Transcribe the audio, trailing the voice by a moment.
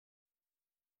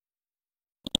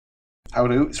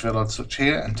Howdo, it's Villordsutch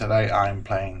here, and today I'm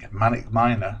playing Manic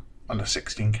Miner on the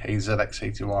 16K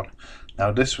ZX81.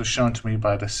 Now this was shown to me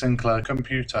by the Sinclair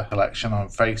Computer Collection on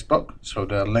Facebook, so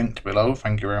they're linked below,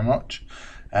 thank you very much.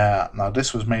 Now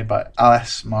this was made by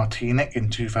Ales Martinik in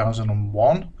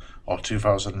 2001 or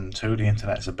 2002, the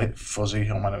internet's a bit fuzzy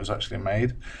on when it was actually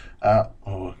made.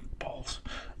 Oh balls.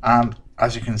 And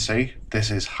as you can see, this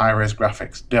is high-res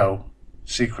graphics, though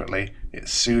secretly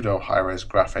it's pseudo high-res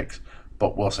graphics,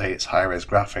 but we'll say it's high-res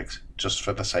graphics just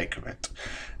for the sake of it.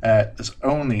 There's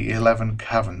only 11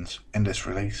 caverns in this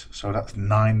release, so that's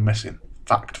 9 missing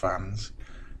fact fans,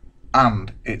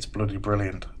 and it's bloody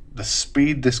brilliant. The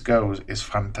speed this goes is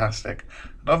fantastic.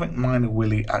 I don't think Miner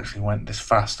Willy actually went this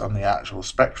fast on the actual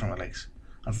Spectrum release,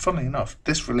 and funnily enough,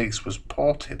 this release was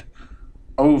ported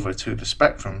over to the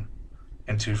Spectrum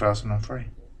in 2003.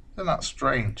 Isn't that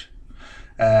strange?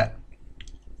 I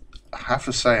have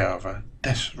to say, however,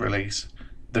 this release,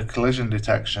 the collision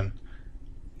detection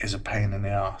is a pain in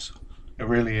the arse. It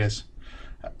really is.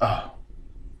 Oh,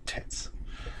 tits.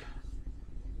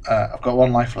 I've got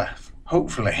one life left.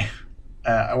 Hopefully,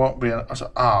 I won't be an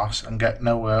arse and get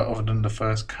nowhere other than the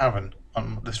first cavern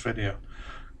on this video.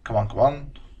 Come on, come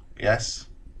on. Yes.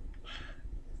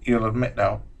 You'll admit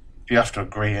though, you have to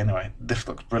agree anyway, this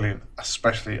looks brilliant,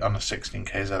 especially on the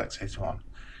 16K ZX81.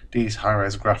 These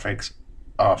high-res graphics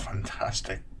are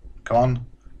fantastic. Come on,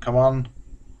 come on.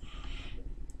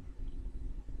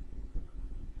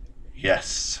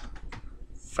 Yes.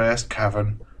 First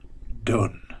cavern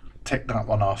done. Tick that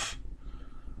one off.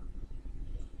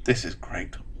 This is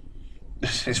great.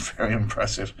 This is very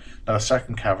impressive. Now the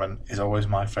second cavern is always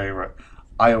my favourite.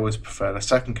 I always prefer the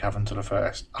second cavern to the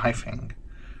first. I think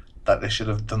that they should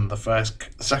have done the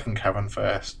second cavern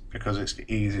first because it's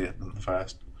easier than the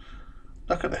first.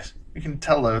 Look at this. You can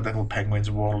tell the little penguins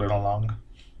waddling along.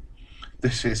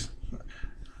 This is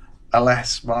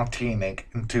Ales Martinik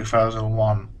in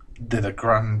 2001 did a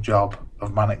grand job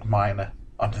of Manic Miner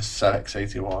on his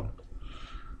ZX81.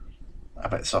 I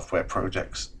bet software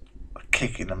projects are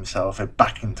kicking themselves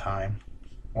back in time,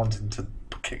 wanting to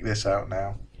kick this out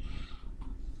now.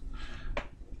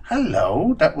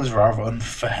 Hello, that was rather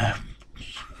unfair.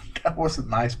 That wasn't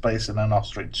nice placing an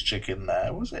ostrich chicken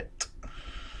there, was it?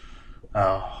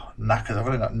 Oh, knackers, I've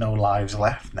only got no lives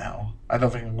left now. I don't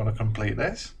think I'm going to complete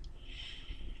this.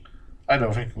 I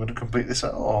don't think I'm going to complete this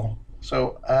at all.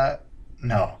 So,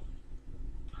 no.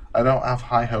 I don't have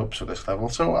high hopes for this level,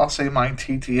 so I'll say my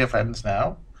TTFNs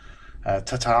now.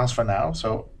 Ta-tas for now,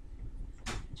 so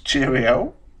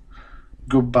cheerio,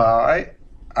 goodbye,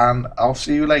 and I'll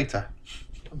see you later.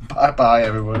 Bye-bye,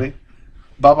 everybody.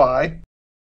 Bye-bye.